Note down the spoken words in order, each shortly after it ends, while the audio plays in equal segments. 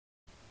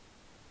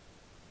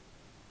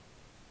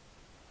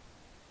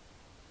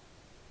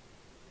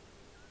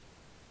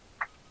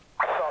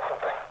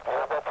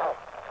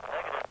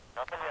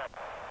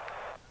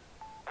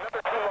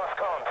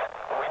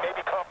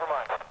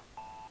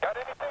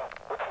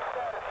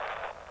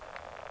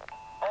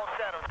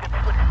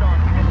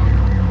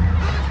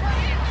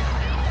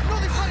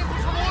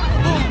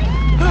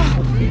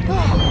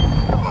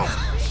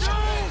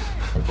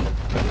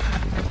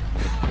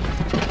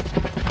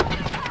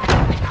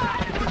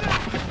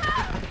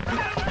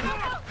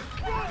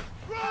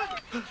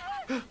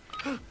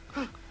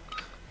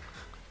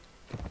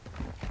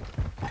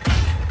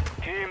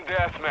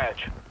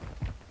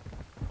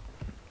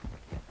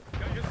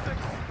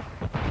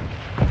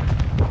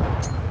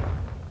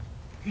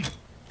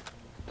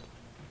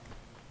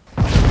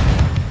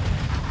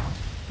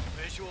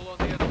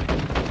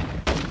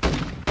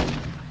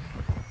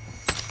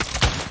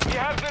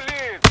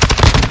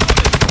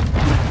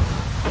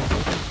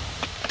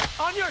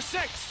On your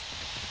six!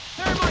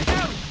 Thermite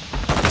out!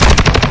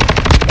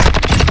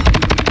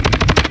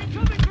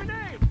 Incoming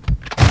grenade!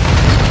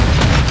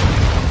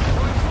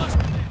 Throwing flash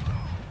grenade!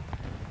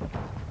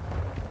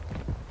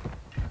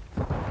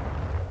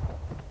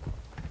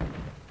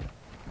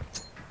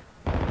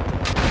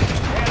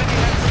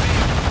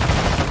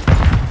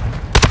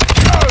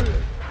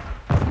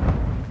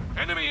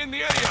 Enemy in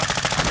the area!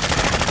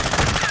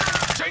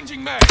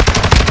 Changing mag!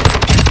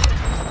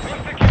 We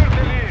secured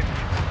the lead.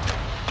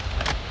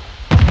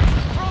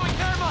 Throwing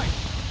thermite!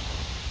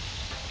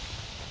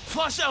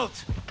 Flash out!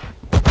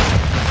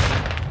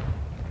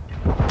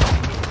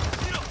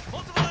 Zero!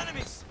 Multiple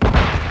enemies!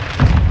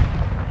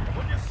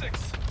 On your six!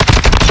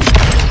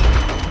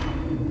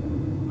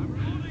 I'm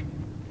reloading!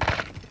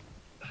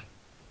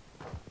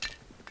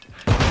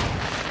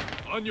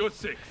 On your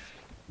six!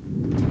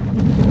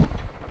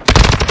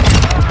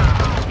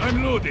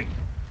 I'm loading!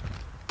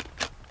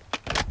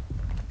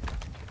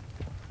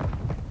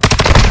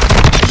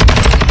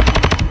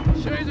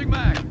 Changing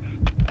mag!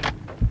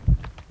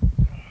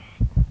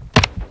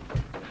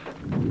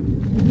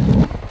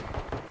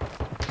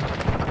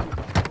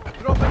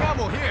 Dropping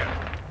ammo here!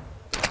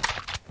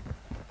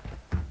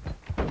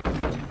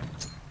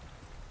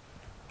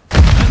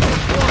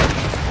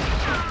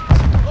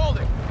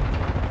 Holding!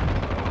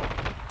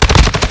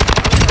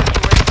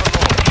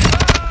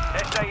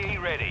 SAE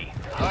ready.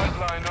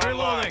 Hardline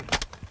online. Reloading!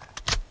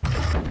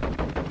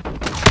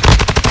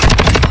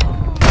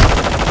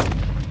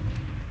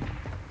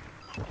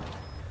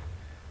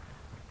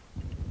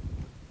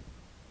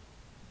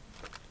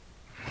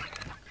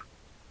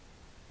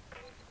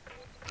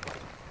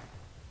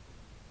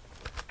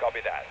 Copy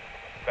that.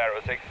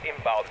 Sparrow 6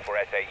 inbound for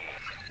SAE.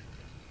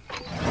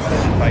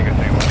 Tiger 2.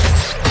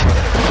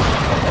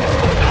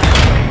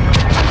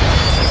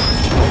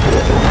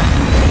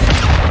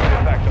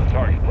 Impact on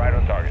target. Right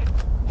on target.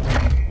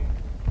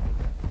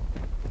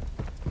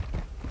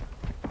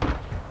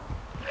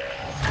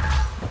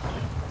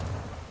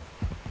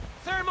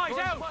 Thermite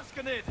out! Flash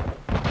grenade!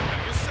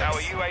 Our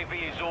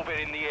UAV is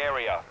orbiting the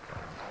area.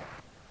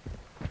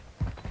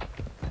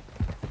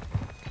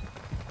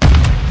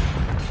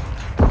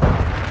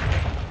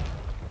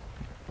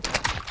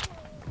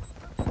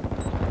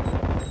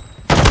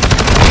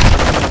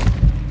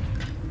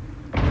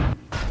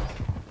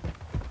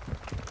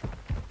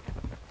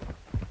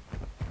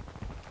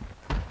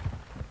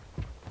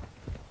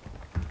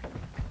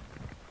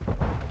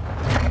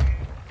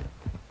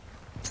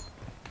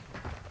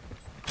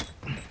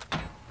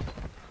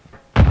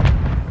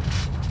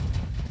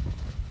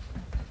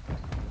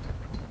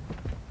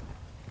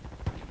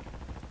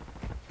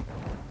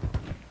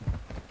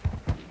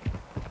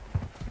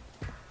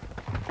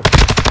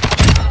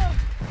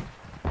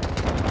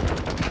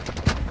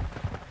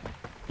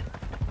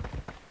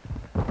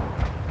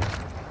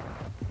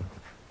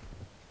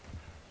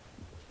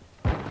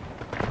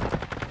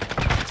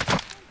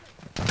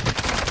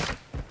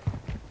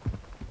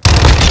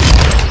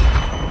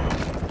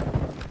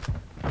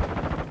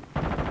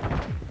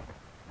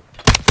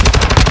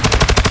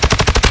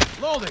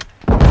 Loading!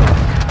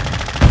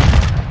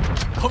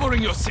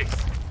 Covering your six!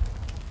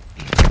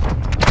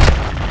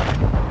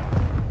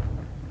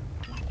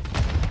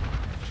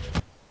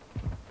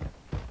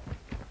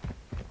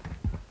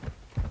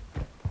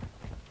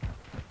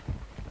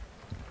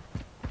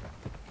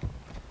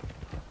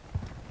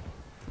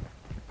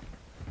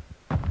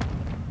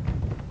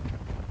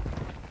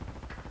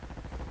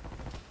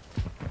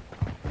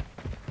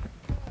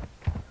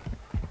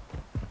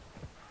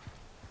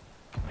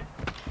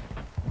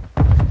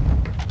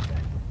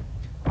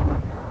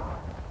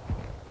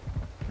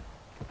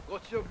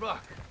 Watch your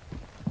back.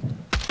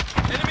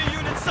 Enemy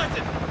unit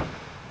sighted!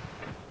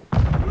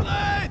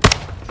 Grenade!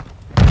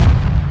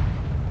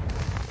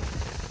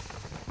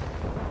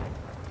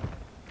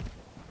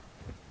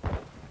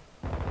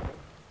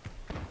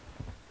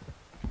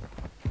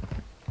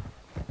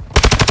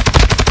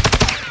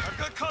 I've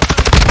got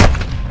contact!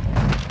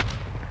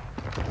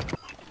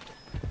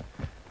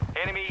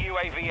 Enemy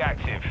UAV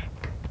active.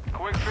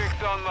 Quick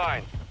fix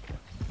online.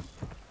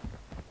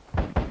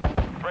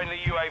 Friendly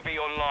UAV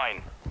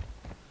online.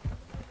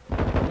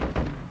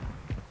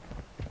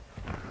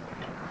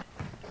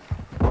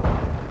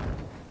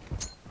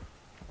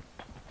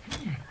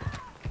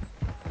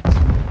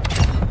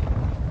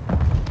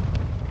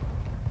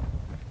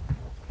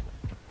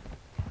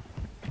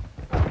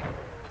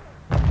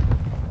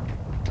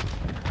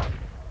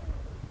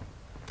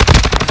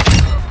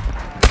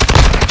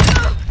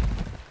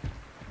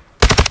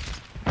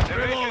 The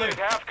mission is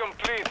half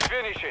complete.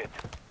 Finish it.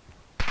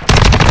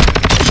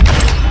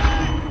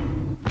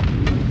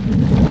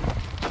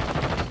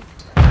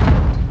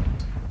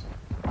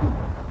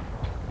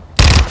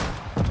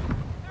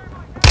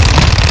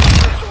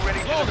 Missile ready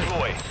to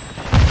deploy.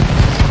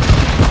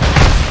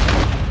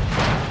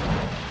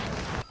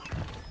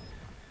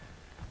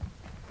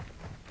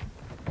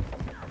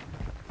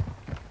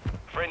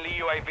 Friendly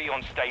UAV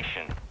on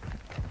station.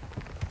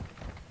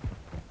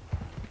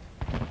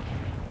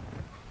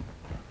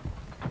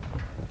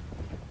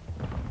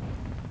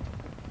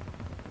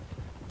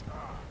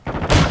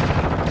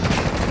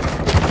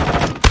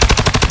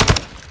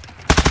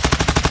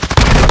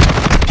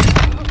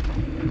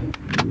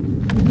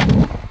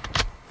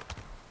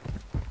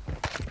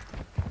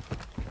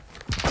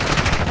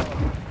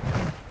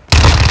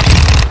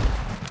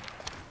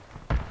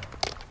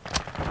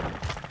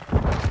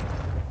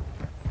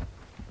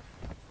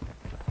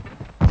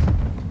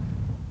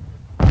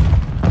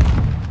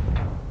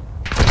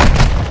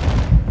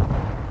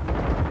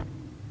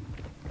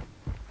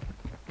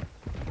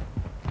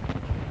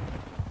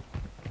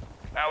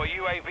 Our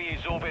UAV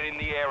is orbiting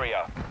the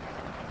area.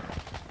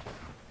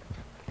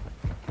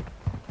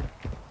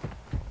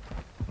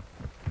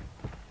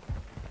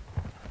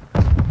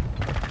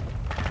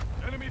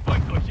 Enemy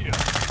fighter here.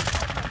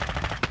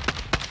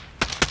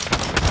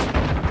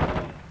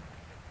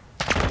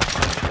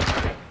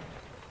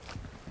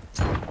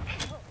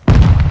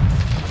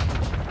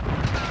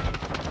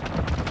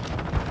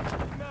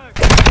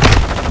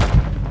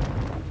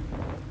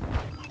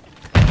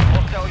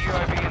 Hostile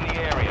UAV in the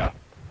area.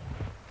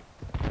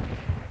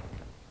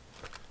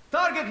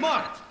 Target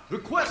marked.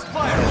 Request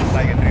fire.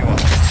 Tiger 3-1.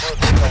 Close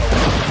missile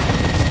away.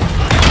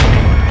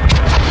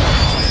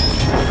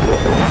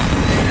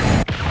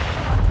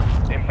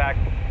 Impact.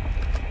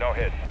 No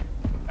hit.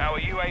 Our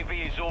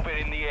UAV is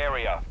orbiting the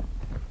area.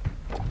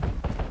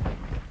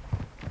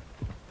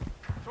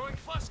 Throwing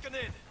flash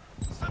grenade.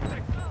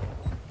 Subject.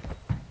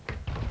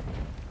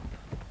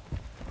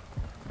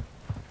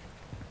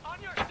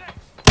 On your six.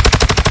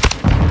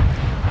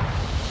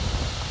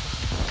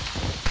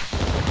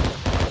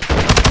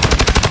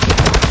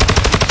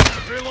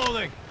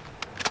 Reloading.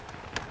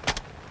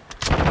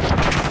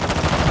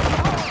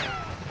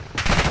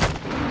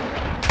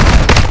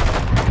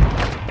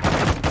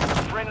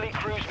 Friendly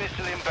cruise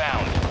missile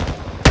inbound.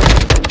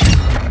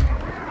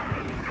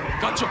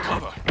 Got your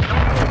cover.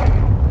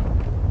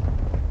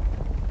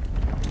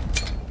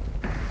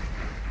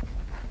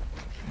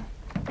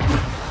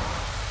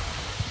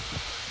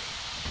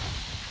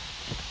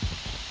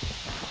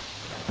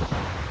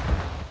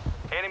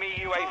 Enemy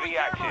UAV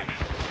active.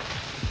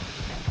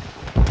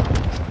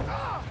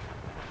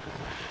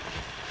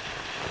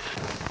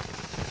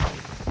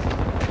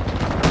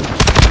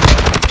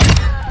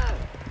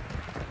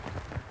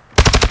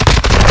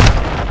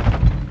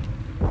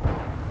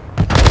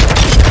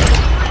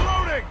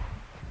 Reloading.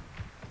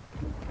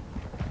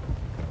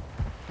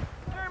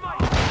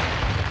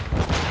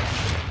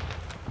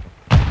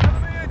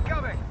 Enemy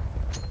incoming.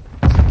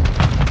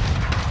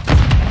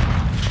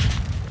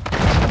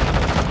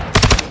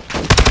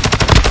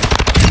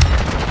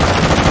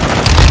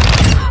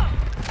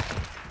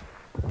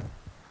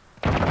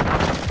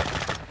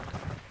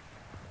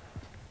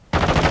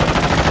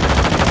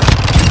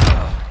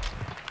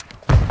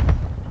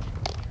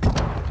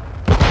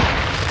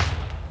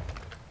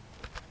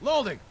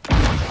 Loading.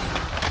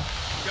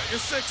 Got your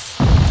six.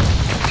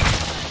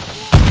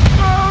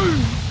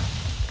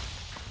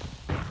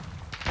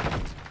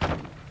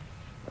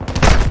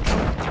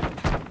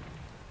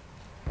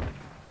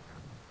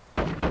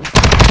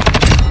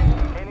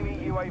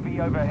 Enemy UAV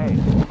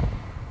overhead.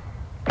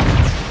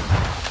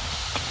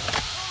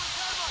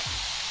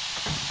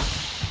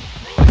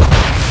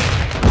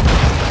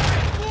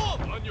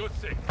 On your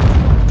six.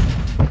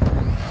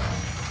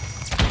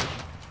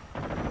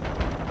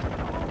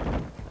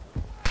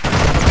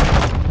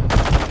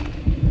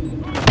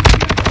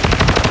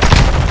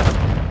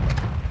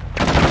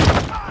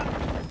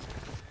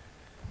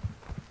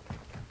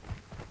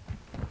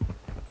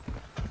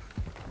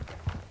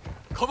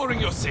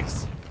 Covering your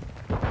six.